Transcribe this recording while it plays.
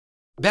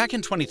Back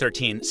in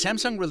 2013,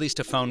 Samsung released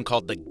a phone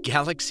called the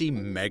Galaxy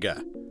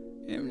Mega.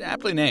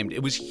 Aptly named,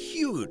 it was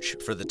huge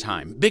for the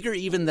time, bigger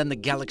even than the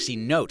Galaxy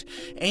Note,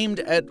 aimed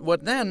at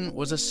what then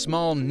was a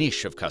small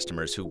niche of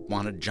customers who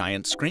wanted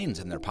giant screens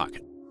in their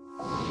pocket.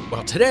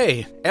 Well,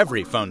 today,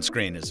 every phone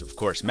screen is of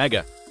course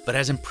mega, but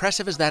as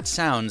impressive as that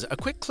sounds, a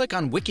quick click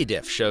on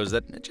Wikidiff shows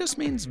that it just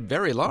means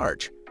very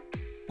large.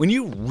 When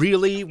you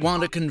really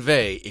want to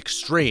convey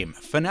extreme,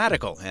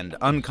 fanatical, and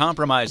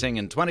uncompromising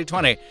in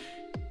 2020,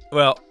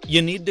 well,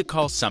 you need to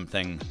call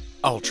something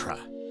Ultra.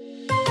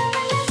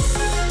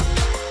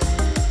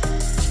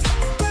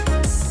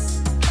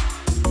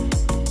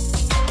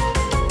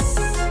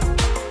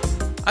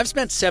 I've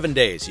spent 7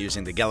 days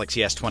using the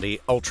Galaxy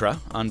S20 Ultra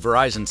on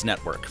Verizon's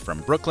network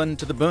from Brooklyn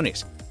to the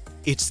boonies.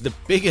 It's the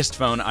biggest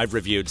phone I've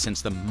reviewed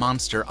since the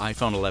monster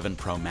iPhone 11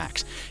 Pro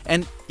Max,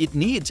 and it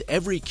needs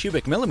every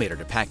cubic millimeter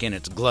to pack in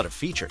its glut of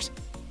features.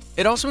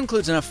 It also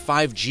includes enough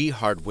 5G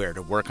hardware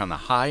to work on the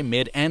high,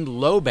 mid, and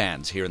low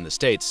bands here in the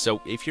States,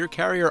 so if your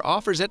carrier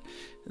offers it,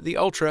 the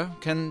Ultra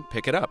can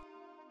pick it up.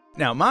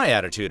 Now, my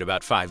attitude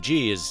about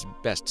 5G is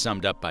best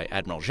summed up by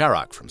Admiral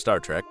Jarok from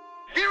Star Trek.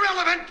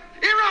 Irrelevant!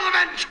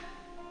 Irrelevant!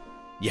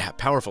 Yeah,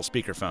 powerful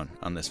speakerphone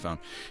on this phone.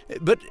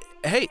 But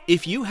hey,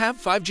 if you have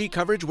 5G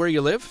coverage where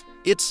you live,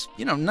 it's,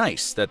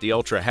 nice that the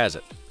Ultra has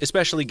it,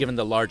 especially given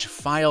the large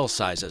file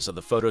sizes of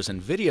the photos and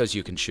videos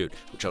you can shoot,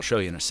 which I'll show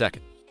you in a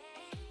second.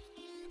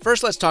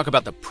 First, let's talk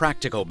about the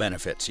practical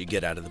benefits you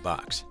get out of the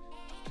box.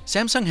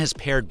 Samsung has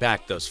pared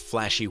back those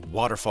flashy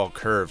waterfall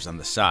curves on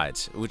the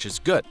sides, which is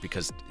good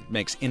because it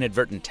makes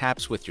inadvertent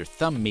taps with your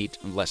thumb meat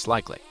less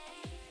likely.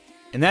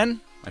 And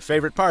then, my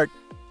favorite part,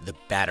 the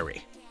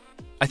battery.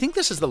 I think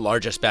this is the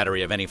largest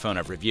battery of any phone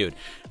I've reviewed.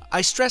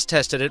 I stress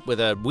tested it with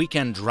a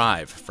weekend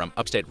drive from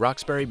upstate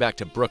Roxbury back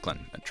to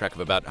Brooklyn, a trek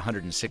of about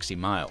 160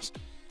 miles.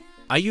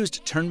 I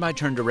used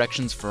turn-by-turn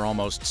directions for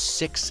almost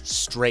 6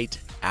 straight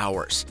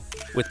hours,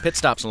 with pit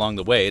stops along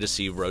the way to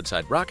see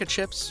roadside rocket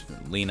ships,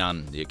 lean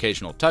on the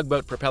occasional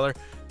tugboat propeller,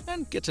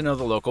 and get to know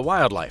the local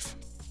wildlife.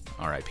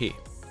 R.I.P.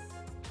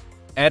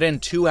 Add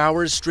in 2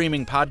 hours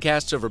streaming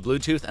podcasts over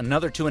Bluetooth,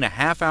 another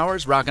 2.5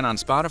 hours rocking on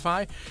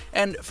Spotify,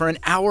 and for an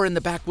hour in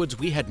the backwoods,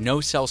 we had no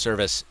cell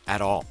service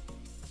at all.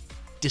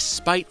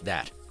 Despite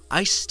that,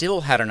 I still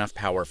had enough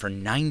power for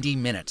 90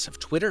 minutes of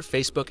Twitter,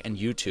 Facebook, and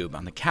YouTube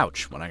on the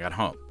couch when I got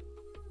home.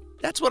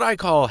 That's what I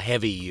call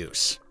heavy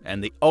use,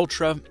 and the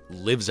Ultra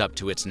lives up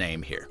to its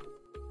name here.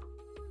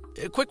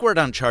 A quick word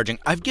on charging.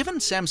 I've given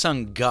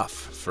Samsung guff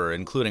for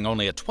including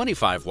only a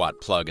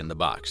 25-watt plug in the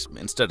box,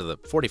 instead of the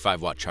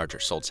 45-watt charger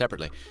sold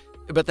separately.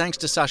 But thanks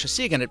to Sasha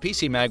Segan at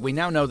PC Mag, we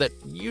now know that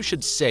you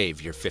should save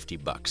your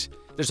 $50.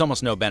 There's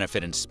almost no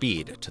benefit in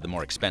speed to the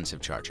more expensive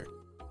charger.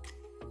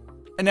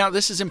 And now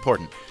this is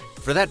important.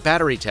 For that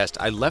battery test,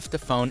 I left the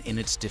phone in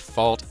its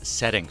default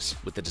settings,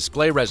 with the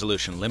display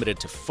resolution limited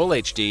to Full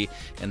HD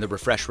and the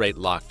refresh rate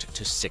locked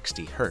to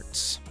 60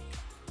 Hz.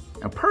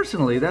 Now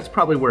personally, that's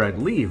probably where I'd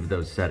leave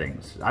those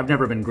settings. I've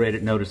never been great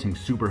at noticing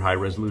super high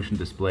resolution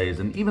displays,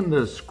 and even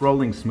the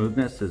scrolling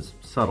smoothness is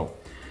subtle.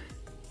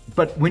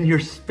 But when you're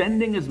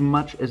spending as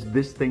much as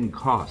this thing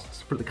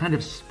costs for the kind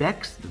of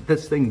specs that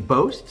this thing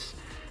boasts,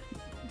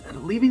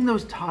 leaving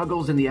those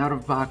toggles in the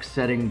out-of-box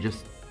setting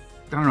just,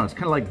 I don't know, it's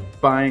kind of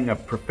like buying a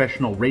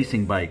professional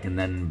racing bike and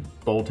then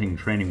bolting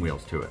training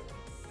wheels to it.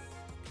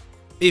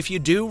 If you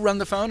do run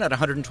the phone at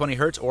 120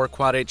 Hz or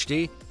Quad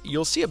HD,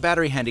 you'll see a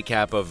battery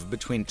handicap of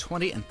between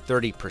 20 and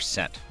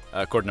 30%,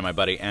 according to my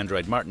buddy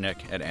Android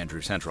Martinek at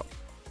Andrew Central.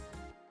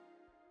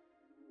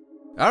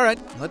 All right,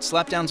 let's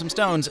slap down some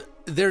stones.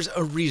 There's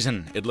a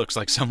reason it looks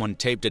like someone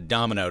taped a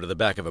domino to the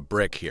back of a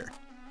brick here.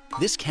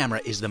 This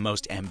camera is the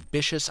most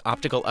ambitious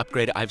optical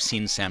upgrade I've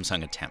seen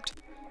Samsung attempt.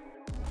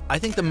 I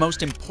think the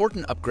most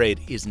important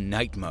upgrade is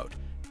night mode.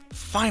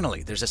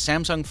 Finally, there's a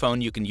Samsung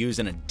phone you can use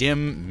in a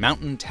dim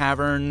mountain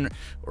tavern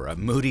or a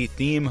moody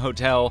theme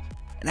hotel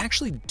and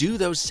actually do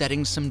those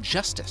settings some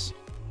justice.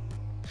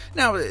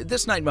 Now,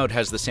 this night mode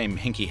has the same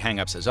hinky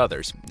hangups as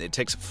others. It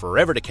takes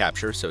forever to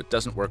capture, so it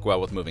doesn't work well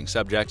with moving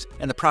subjects,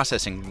 and the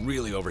processing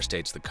really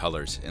overstates the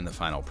colors in the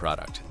final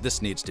product.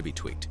 This needs to be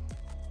tweaked.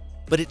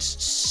 But it's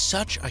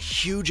such a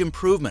huge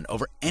improvement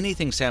over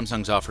anything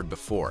Samsung's offered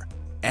before.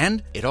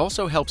 And it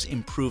also helps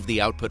improve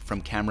the output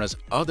from cameras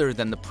other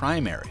than the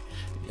primary.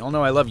 Y'all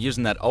know I love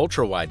using that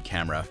ultra-wide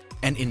camera.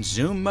 And in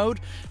zoom mode,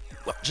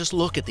 well, just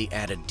look at the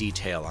added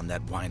detail on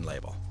that wine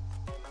label.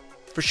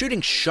 For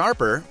shooting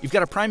sharper, you've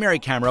got a primary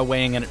camera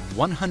weighing in at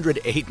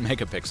 108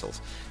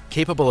 megapixels,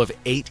 capable of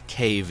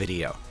 8K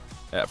video.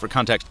 For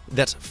context,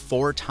 that's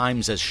 4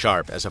 times as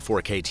sharp as a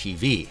 4K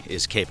TV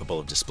is capable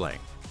of displaying.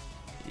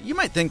 You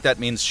might think that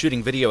means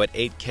shooting video at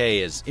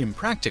 8K is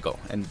impractical,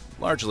 and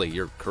largely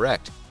you're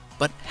correct.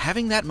 But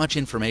having that much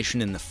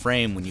information in the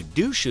frame when you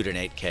do shoot in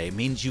 8K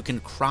means you can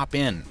crop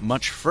in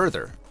much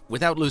further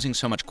without losing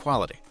so much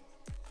quality.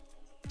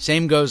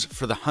 Same goes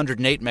for the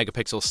 108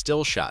 megapixel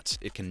still shots.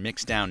 It can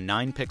mix down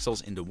 9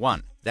 pixels into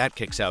 1. That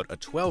kicks out a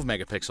 12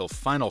 megapixel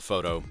final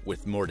photo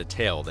with more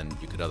detail than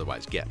you could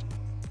otherwise get.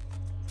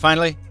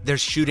 Finally,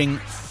 there's shooting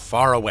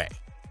far away.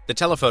 The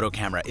telephoto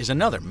camera is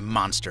another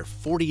monster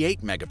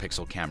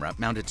 48-megapixel camera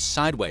mounted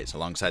sideways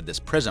alongside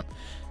this prism,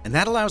 and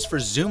that allows for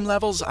zoom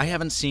levels I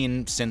haven't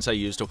seen since I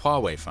used a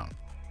Huawei phone.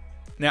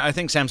 Now, I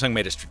think Samsung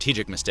made a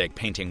strategic mistake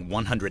painting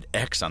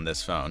 100x on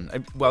this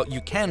phone. Well,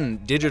 you can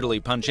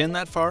digitally punch in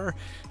that far.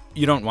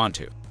 You don't want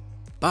to.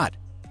 But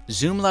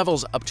zoom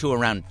levels up to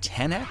around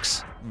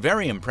 10x?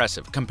 Very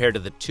impressive compared to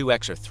the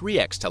 2x or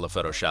 3x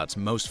telephoto shots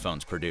most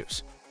phones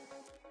produce.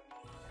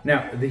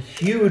 Now, the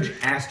huge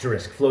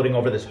asterisk floating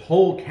over this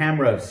whole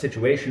camera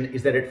situation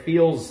is that it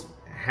feels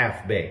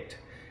half-baked.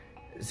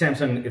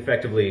 Samsung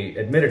effectively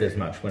admitted as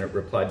much when it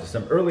replied to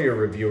some earlier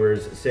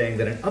reviewers saying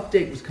that an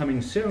update was coming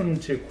soon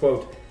to,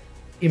 quote,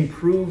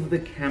 improve the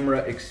camera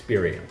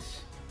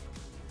experience.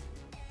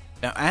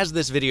 Now, as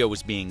this video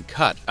was being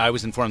cut, I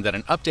was informed that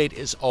an update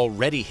is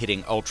already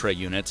hitting Ultra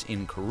units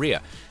in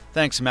Korea.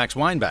 Thanks to Max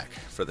Weinbach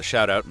for the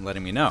shout out and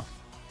letting me know.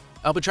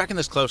 I'll be tracking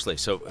this closely,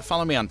 so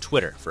follow me on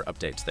Twitter for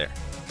updates there.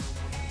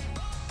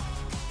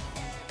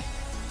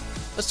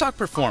 Let's talk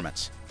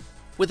performance.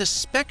 With a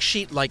spec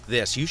sheet like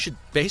this, you should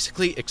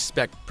basically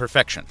expect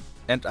perfection.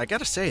 And I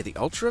gotta say, the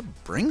Ultra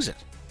brings it.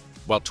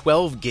 While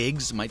 12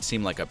 gigs might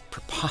seem like a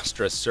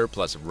preposterous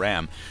surplus of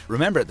RAM,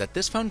 remember that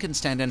this phone can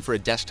stand in for a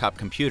desktop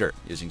computer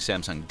using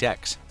Samsung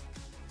DeX.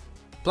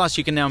 Plus,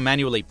 you can now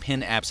manually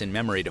pin apps in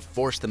memory to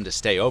force them to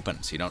stay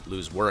open so you don't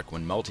lose work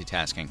when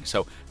multitasking.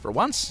 So, for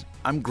once,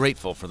 I'm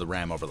grateful for the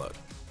RAM overload.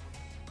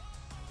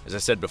 As I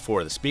said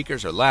before, the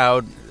speakers are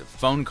loud, the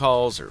phone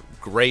calls are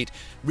great.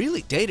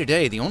 Really, day to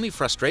day, the only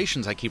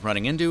frustrations I keep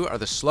running into are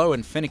the slow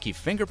and finicky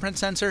fingerprint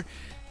sensor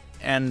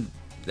and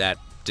that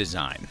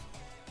design.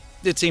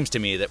 It seems to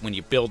me that when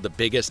you build the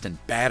biggest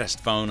and baddest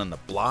phone on the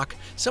block,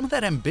 some of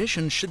that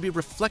ambition should be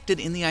reflected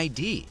in the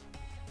ID.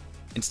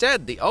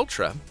 Instead, the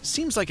Ultra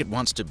seems like it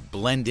wants to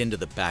blend into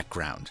the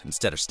background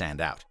instead of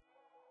stand out.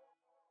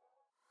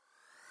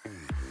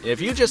 If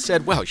you just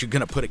said, well, you're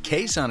gonna put a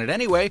case on it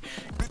anyway,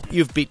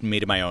 you've beaten me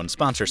to my own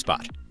sponsor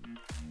spot.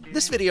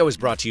 This video is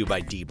brought to you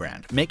by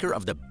dbrand, maker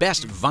of the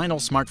best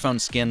vinyl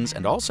smartphone skins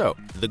and also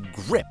the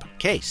Grip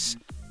case.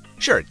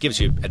 Sure, it gives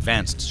you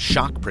advanced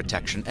shock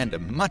protection and a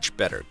much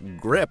better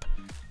grip.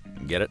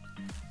 Get it?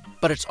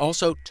 But it's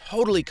also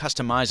totally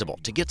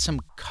customizable to get some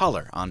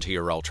color onto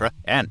your Ultra,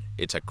 and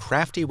it's a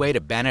crafty way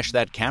to banish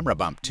that camera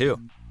bump too.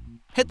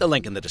 Hit the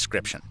link in the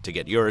description to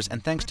get yours,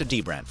 and thanks to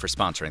dbrand for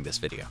sponsoring this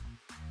video.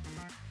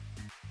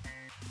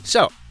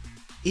 So,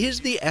 is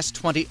the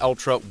S20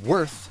 Ultra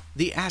worth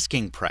the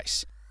asking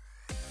price?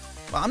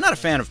 Well, I'm not a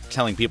fan of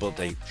telling people that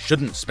they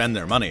shouldn't spend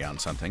their money on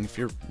something. If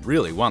you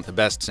really want the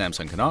best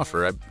Samsung can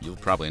offer, you'll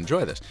probably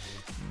enjoy this.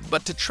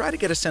 But to try to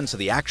get a sense of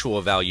the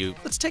actual value,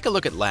 let's take a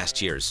look at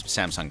last year's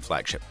Samsung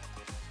flagship.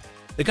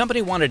 The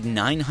company wanted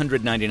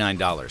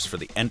 $999 for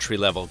the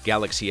entry-level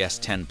Galaxy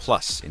S10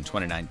 Plus in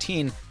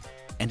 2019,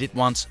 and it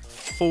wants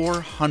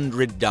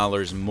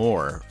 $400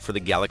 more for the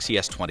Galaxy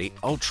S20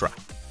 Ultra.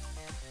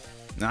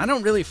 Now, I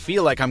don't really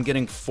feel like I'm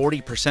getting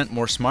 40%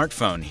 more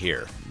smartphone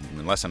here,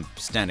 unless I'm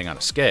standing on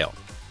a scale.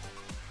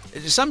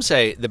 Some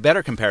say the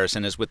better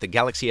comparison is with the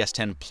Galaxy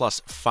S10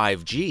 Plus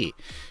 5G,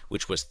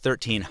 which was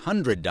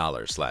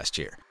 $1,300 last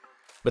year.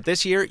 But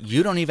this year,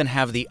 you don't even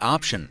have the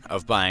option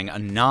of buying a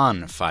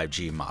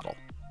non-5G model.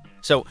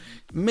 So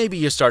maybe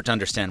you start to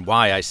understand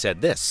why I said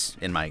this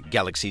in my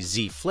Galaxy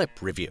Z Flip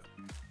review.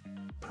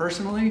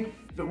 Personally,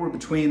 if it were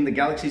between the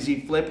Galaxy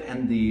Z Flip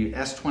and the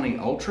S20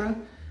 Ultra,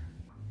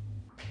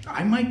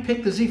 I might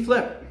pick the Z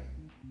Flip.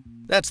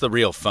 That's the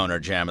real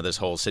phoner jam of this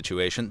whole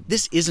situation.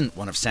 This isn't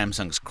one of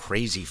Samsung's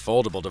crazy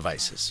foldable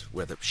devices,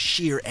 where the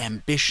sheer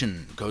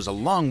ambition goes a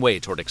long way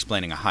toward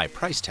explaining a high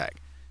price tag.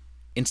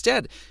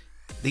 Instead,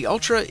 the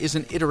Ultra is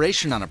an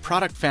iteration on a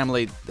product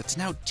family that's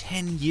now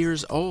 10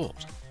 years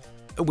old.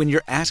 When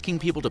you're asking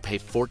people to pay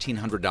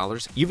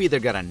 $1,400, you've either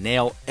got to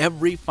nail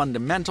every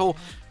fundamental,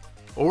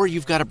 or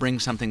you've got to bring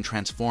something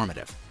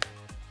transformative.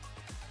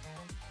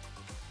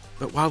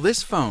 But while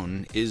this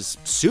phone is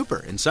super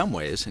in some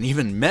ways, and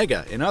even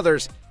mega in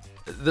others,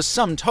 the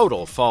sum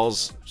total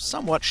falls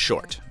somewhat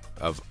short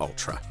of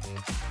Ultra.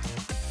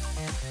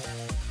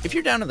 If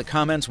you're down in the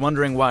comments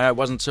wondering why I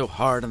wasn't so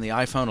hard on the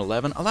iPhone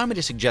 11, allow me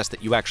to suggest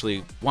that you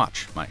actually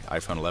watch my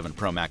iPhone 11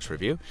 Pro Max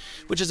review,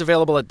 which is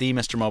available at the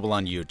Mr. Mobile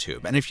on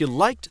YouTube. And if you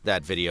liked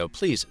that video,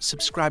 please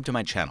subscribe to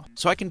my channel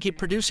so I can keep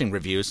producing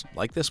reviews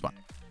like this one.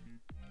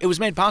 It was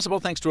made possible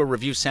thanks to a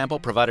review sample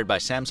provided by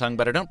Samsung,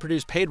 but I don't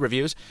produce paid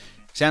reviews.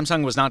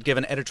 Samsung was not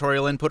given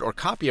editorial input or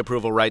copy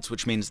approval rights,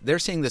 which means they're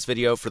seeing this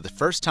video for the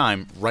first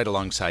time right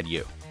alongside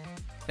you.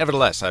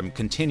 Nevertheless, I'm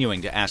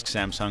continuing to ask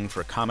Samsung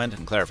for comment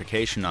and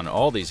clarification on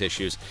all these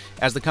issues.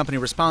 As the company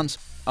responds,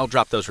 I'll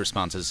drop those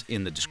responses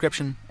in the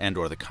description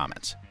and/or the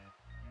comments.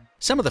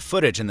 Some of the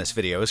footage in this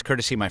video is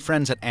courtesy of my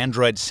friends at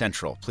Android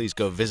Central. Please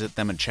go visit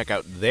them and check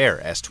out their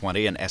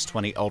S20 and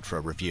S20 Ultra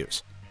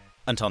reviews.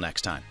 Until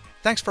next time,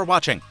 thanks for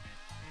watching,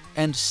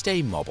 and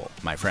stay mobile,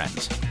 my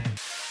friends.